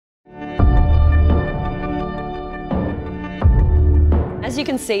you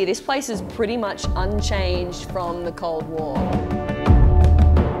can see, this place is pretty much unchanged from the Cold War.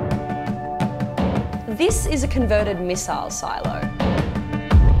 This is a converted missile silo.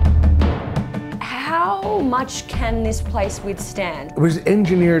 How much can this place withstand? It was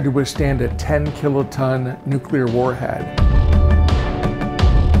engineered to withstand a 10-kiloton nuclear warhead.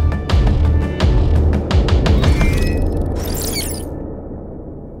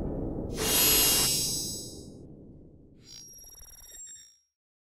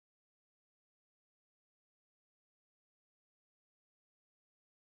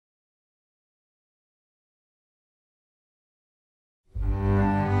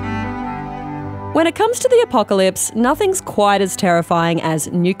 When it comes to the apocalypse, nothing's quite as terrifying as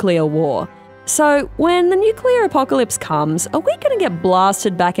nuclear war. So, when the nuclear apocalypse comes, are we going to get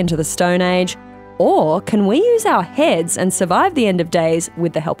blasted back into the Stone Age? Or can we use our heads and survive the end of days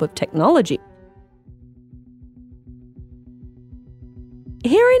with the help of technology?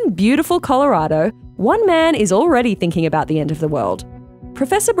 Here in beautiful Colorado, one man is already thinking about the end of the world.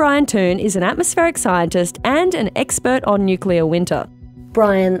 Professor Brian Toon is an atmospheric scientist and an expert on nuclear winter.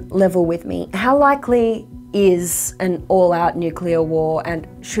 Brian, level with me. How likely is an all-out nuclear war, and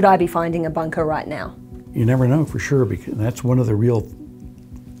should I be finding a bunker right now? You never know for sure, because that's one of the real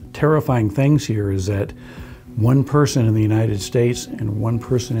terrifying things here, is that one person in the United States and one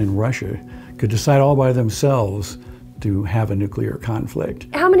person in Russia could decide all by themselves to have a nuclear conflict.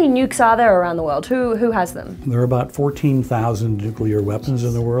 How many nukes are there around the world? Who has them? There are about 14,000 nuclear weapons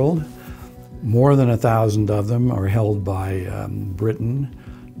in the world. More than 1,000 of them are held by Britain,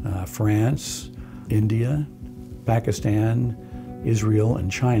 France, India, Pakistan, Israel,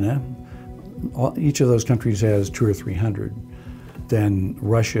 and China. Each of those countries has 200 or 300. Then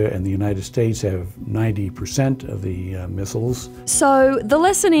Russia and the United States have 90% of the missiles. So the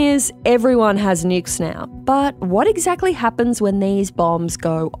lesson is everyone has nukes now. But what exactly happens when these bombs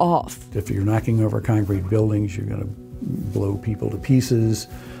go off? If you're knocking over concrete buildings, you're going to blow people to pieces.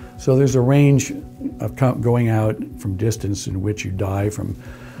 So there's a range of going out from distance in which you die from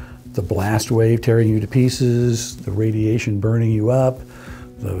the blast wave tearing you to pieces, the radiation burning you up,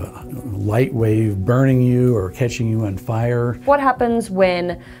 the light wave burning you or catching you on fire. What happens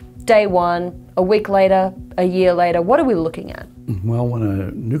when day one, a week later, a year later, what are we looking at? Well, when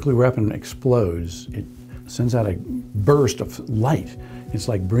a nuclear weapon explodes, it sends out a burst of light. It's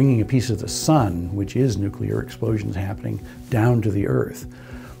like bringing a piece of the sun, which is nuclear explosions happening, down to the Earth.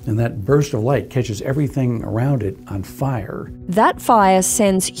 And that burst of light catches everything around it on fire. That fire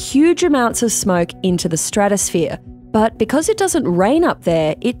sends huge amounts of smoke into the stratosphere. But because it doesn't rain up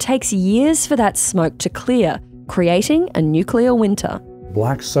there, it takes years for that smoke to clear, creating a nuclear winter.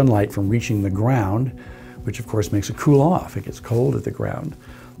 Blocks sunlight from reaching the ground, which of course makes it cool off. It gets cold at the ground.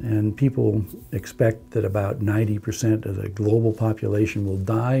 And people expect that about 90% of the global population will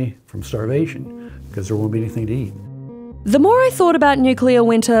die from starvation because there won't be anything to eat. The more I thought about nuclear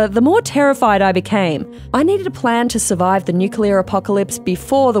winter, the more terrified I became. I needed a plan to survive the nuclear apocalypse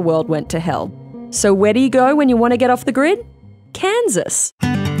before the world went to hell. So where do you go when you want to get off the grid? Kansas.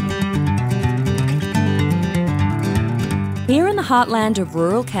 Here in the heartland of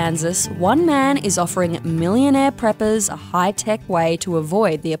rural Kansas, one man is offering millionaire preppers a high-tech way to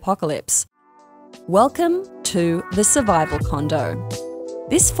avoid the apocalypse. Welcome to the Survival Condo.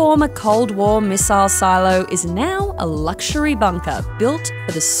 This former Cold War missile silo is now a luxury bunker built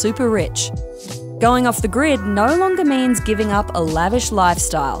for the super rich. Going off the grid no longer means giving up a lavish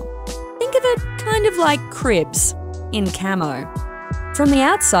lifestyle. Think of it kind of like cribs, in camo. From the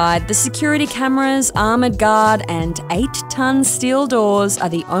outside, the security cameras, armoured guard and 8-ton steel doors are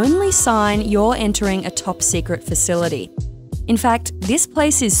the only sign you're entering a top-secret facility. In fact, this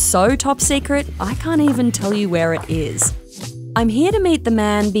place is so top secret, I can't even tell you where it is. I'm here to meet the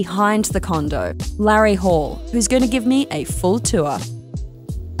man behind the condo, Larry Hall, who's going to give me a full tour.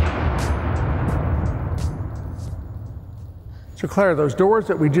 So Claire, those doors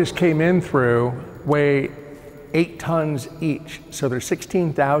that we just came in through weigh 8 tons each. So they're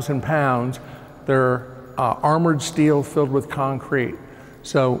 16,000 pounds. They're armored steel filled with concrete.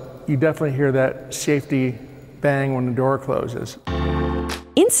 So you definitely hear that safety bang when the door closes.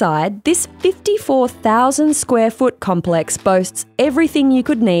 Inside, this 54,000 square foot complex boasts everything you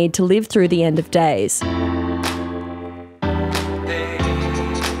could need to live through the end of days.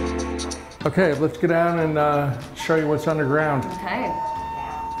 Okay, let's get down and show you what's underground. Okay.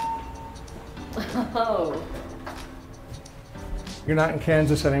 Oh. You're not in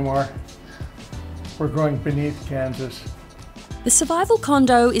Kansas anymore. We're going beneath Kansas. The survival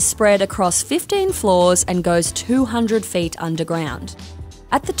condo is spread across 15 floors and goes 200 feet underground.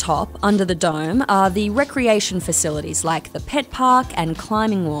 At the top, under the dome, are the recreation facilities like the pet park and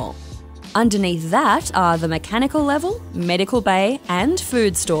climbing wall. Underneath that are the mechanical level, medical bay and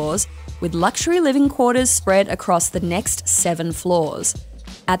food stores, with luxury living quarters spread across the next 7 floors.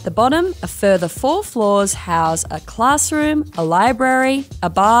 At the bottom, a further 4 floors house a classroom, a library, a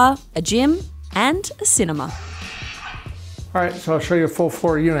bar, a gym and a cinema. All right, so I'll show you a full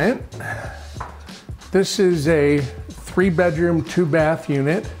floor unit. This is a 3-bedroom, 2-bath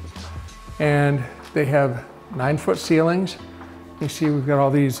unit, and they have 9-foot ceilings. You see we've got all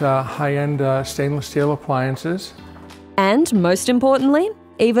these high-end stainless steel appliances. And most importantly,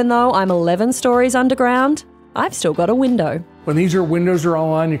 even though I'm 11 stories underground, I've still got a window. When these windows are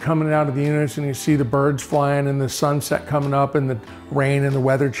all on, you come in and out of the units and you see the birds flying and the sunset coming up and the rain and the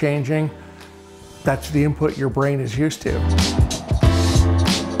weather changing. That's the input your brain is used to.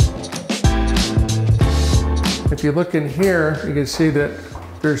 If you look in here, you can see that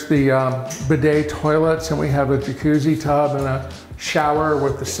there's the bidet toilets, and we have a jacuzzi tub and a shower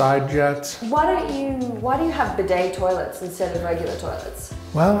with the side jets. Why do you have bidet toilets instead of regular toilets?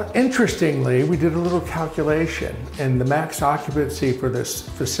 Well, interestingly, we did a little calculation, and the max occupancy for this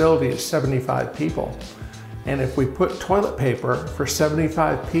facility is 75 people. And if we put toilet paper for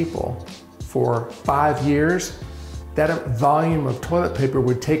 75 people for 5 years, that volume of toilet paper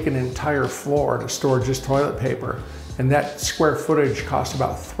would take an entire floor to store just toilet paper. And that square footage costs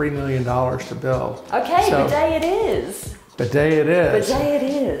about $3 million to build. Okay, so, bidet it is. Bidet it is. Bidet it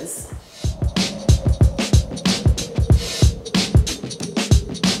is.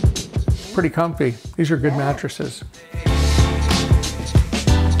 Pretty comfy. These are good mattresses.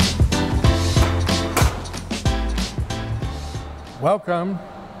 Welcome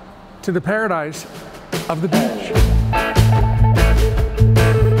to the paradise of the beach.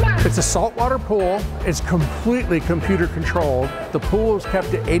 It's a saltwater pool. It's completely computer controlled. The pool is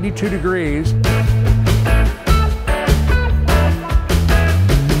kept at 82 degrees.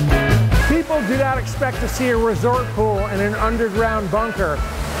 People do not expect to see a resort pool in an underground bunker.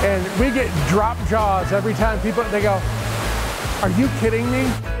 And we get drop jaws every time they go, "Are you kidding me?"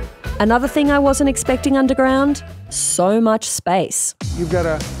 Another thing I wasn't expecting underground, so much space. You've got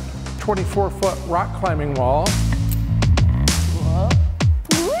a 24-foot rock climbing wall.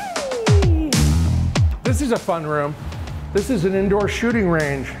 This is a fun room. This is an indoor shooting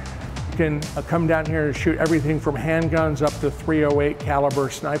range. You can come down here and shoot everything from handguns up to .308 caliber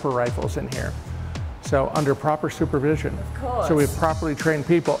sniper rifles in here. So under proper supervision. Of course. So we have properly trained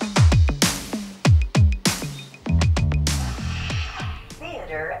people.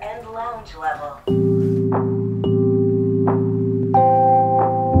 Theater and lounge level.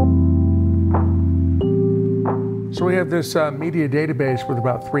 So we have this media database with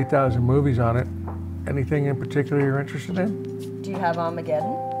about 3,000 movies on it. Anything in particular you're interested in? Do you have Armageddon?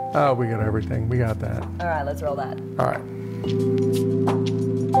 Oh, we got everything. We got that. All right, let's roll that. All right.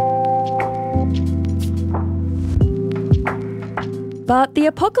 But the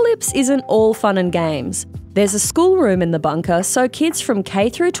apocalypse isn't all fun and games. There's a schoolroom in the bunker so kids from K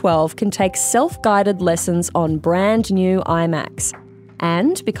through 12 can take self-guided lessons on brand new iMacs.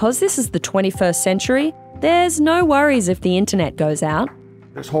 And because this is the 21st century, there's no worries if the internet goes out.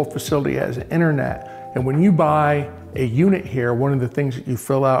 This whole facility has an internet, and when you buy a unit here, one of the things that you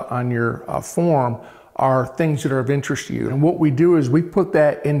fill out on your form are things that are of interest to you. And what we do is we put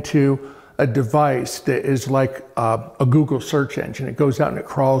that into a device that is like a Google search engine. It goes out and it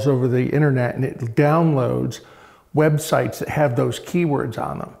crawls over the internet and it downloads websites that have those keywords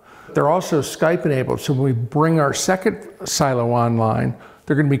on them. They're also Skype enabled, so when we bring our second silo online,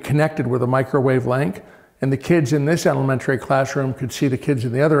 they're going to be connected with a microwave link. And the kids in this elementary classroom could see the kids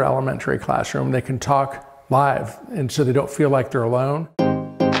in the other elementary classroom. They can talk live, and so they don't feel like they're alone.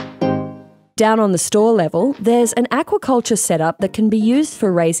 Down on the store level, there's an aquaculture setup that can be used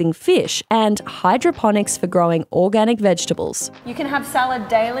for raising fish and hydroponics for growing organic vegetables. You can have salad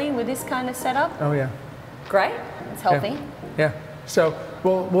daily with this kind of setup? Oh yeah. Great, it's healthy. Yeah. So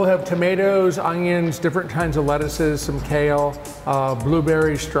we'll have tomatoes, onions, different kinds of lettuces, some kale,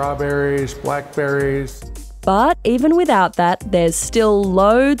 blueberries, strawberries, blackberries. But even without that, there's still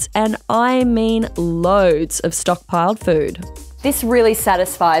loads, and I mean loads, of stockpiled food. This really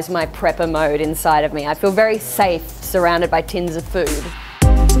satisfies my prepper mode inside of me. I feel very safe surrounded by tins of food.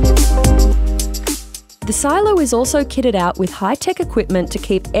 The silo is also kitted out with high-tech equipment to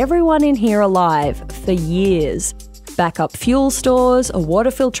keep everyone in here alive for years. Backup fuel stores, a water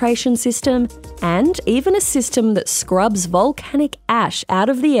filtration system, and even a system that scrubs volcanic ash out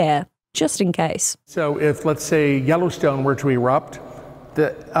of the air, just in case. So if, let's say, Yellowstone were to erupt,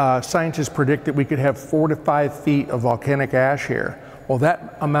 the scientists predict that we could have 4 to 5 feet of volcanic ash here. Well,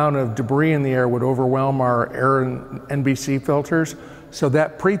 that amount of debris in the air would overwhelm our air and NBC filters. So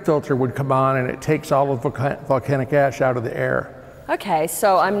that pre-filter would come on and it takes all of volcanic ash out of the air. Okay,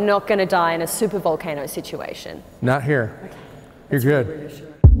 so I'm not going to die in a supervolcano situation. Not here. Okay. You're good.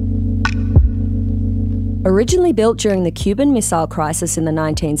 Originally built during the Cuban Missile Crisis in the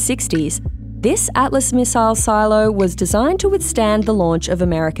 1960s, this Atlas missile silo was designed to withstand the launch of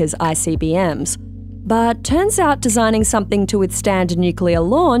America's ICBMs. But turns out designing something to withstand a nuclear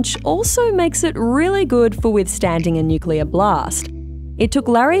launch also makes it really good for withstanding a nuclear blast. It took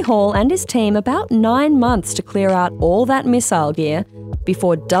Larry Hall and his team about 9 months to clear out all that missile gear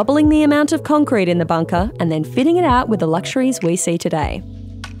before doubling the amount of concrete in the bunker and then fitting it out with the luxuries we see today.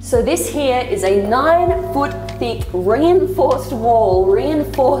 So this here is a 9-foot thick reinforced wall,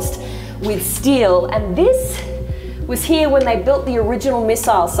 reinforced with steel, and this was here when they built the original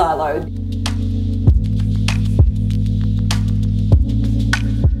missile silo.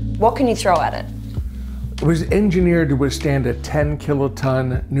 What can you throw at it? It was engineered to withstand a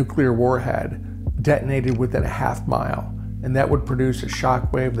 10-kiloton nuclear warhead detonated within a half mile, and that would produce a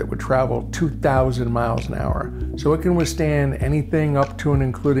shock wave that would travel 2,000 miles an hour. So it can withstand anything up to and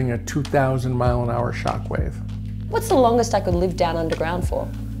including a 2,000 mile an hour shock wave. What's the longest I could live down underground for?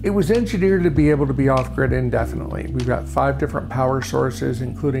 It was engineered to be able to be off-grid indefinitely. We've got 5 different power sources,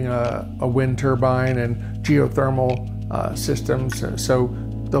 including a wind turbine and geothermal systems. So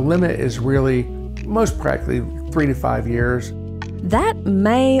the limit is really, most practically, 3 to 5 years. That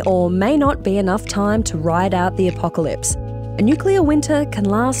may or may not be enough time to ride out the apocalypse. A nuclear winter can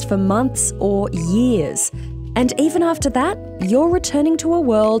last for months or years. And even after that, you're returning to a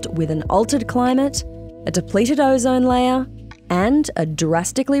world with an altered climate, a depleted ozone layer, and a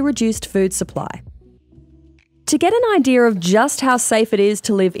drastically reduced food supply. To get an idea of just how safe it is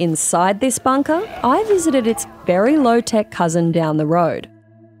to live inside this bunker, I visited its very low-tech cousin down the road.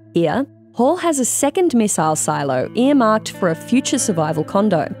 Here, Hall has a second missile silo earmarked for a future survival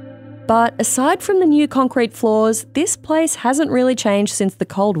condo. But aside from the new concrete floors, this place hasn't really changed since the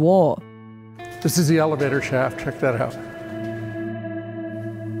Cold War. This is the elevator shaft, check that out.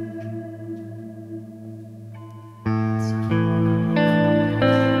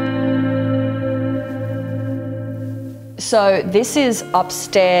 So this is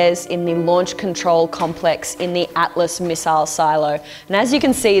upstairs in the launch control complex in the Atlas missile silo. And as you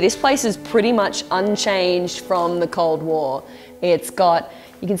can see, this place is pretty much unchanged from the Cold War. It's got,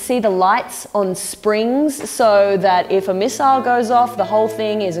 you can see the lights on springs so that if a missile goes off, the whole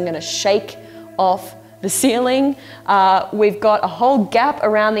thing isn't going to shake off the ceiling. We've got a whole gap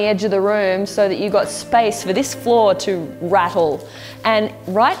around the edge of the room so that you've got space for this floor to rattle. And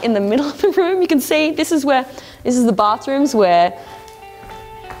right in the middle of the room, you can see this is the bathrooms where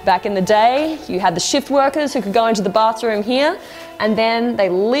back in the day you had the shift workers who could go into the bathroom here, and then they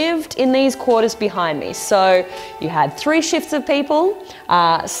lived in these quarters behind me. So you had 3 shifts of people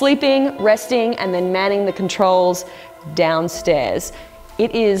sleeping, resting, and then manning the controls downstairs.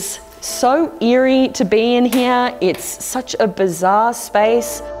 It is so eerie to be in here. It's such a bizarre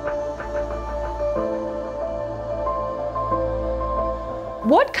space.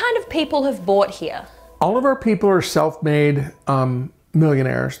 What kind of people have bought here? All of our people are self-made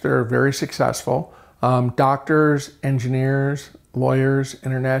millionaires. They're very successful. Doctors, engineers, lawyers,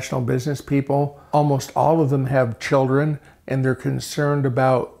 international business people. Almost all of them have children, and they're concerned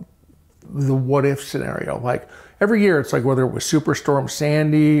about the what-if scenario. Like every year, it's like whether it was Superstorm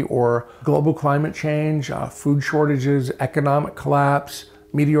Sandy or global climate change, food shortages, economic collapse,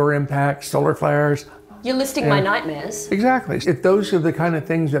 meteor impacts, solar flares. You're listing my nightmares. Exactly. If those are the kind of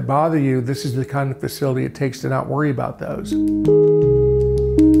things that bother you, this is the kind of facility it takes to not worry about those.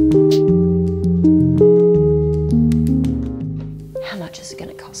 How much is it going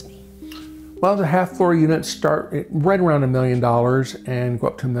to cost me? Well, the half-floor units start right around $1 million and go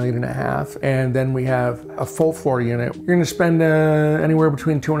up to $1.5 million. And then we have a full-floor unit. You're going to spend anywhere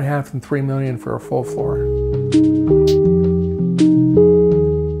between $2.5 and $3 million for a full floor.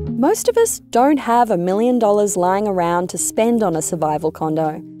 Most of us don't have $1 million lying around to spend on a survival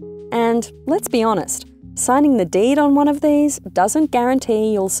condo. And let's be honest, signing the deed on one of these doesn't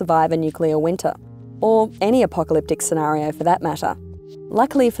guarantee you'll survive a nuclear winter, or any apocalyptic scenario for that matter.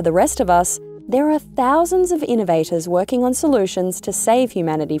 Luckily for the rest of us, there are thousands of innovators working on solutions to save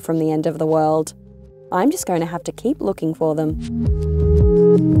humanity from the end of the world. I'm just going to have to keep looking for them.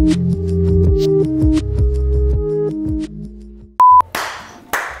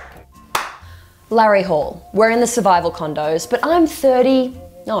 Larry Hall. We're in the survival condos, but I'm 30.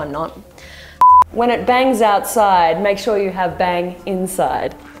 No, I'm not. When it bangs outside, make sure you have bang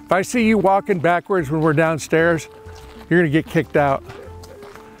inside. If I see you walking backwards when we're downstairs, you're gonna get kicked out.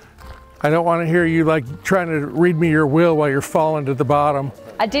 I don't want to hear you like trying to read me your will while you're falling to the bottom.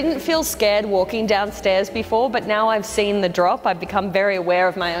 I didn't feel scared walking downstairs before, but now I've seen the drop, I've become very aware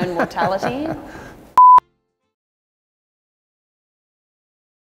of my own mortality.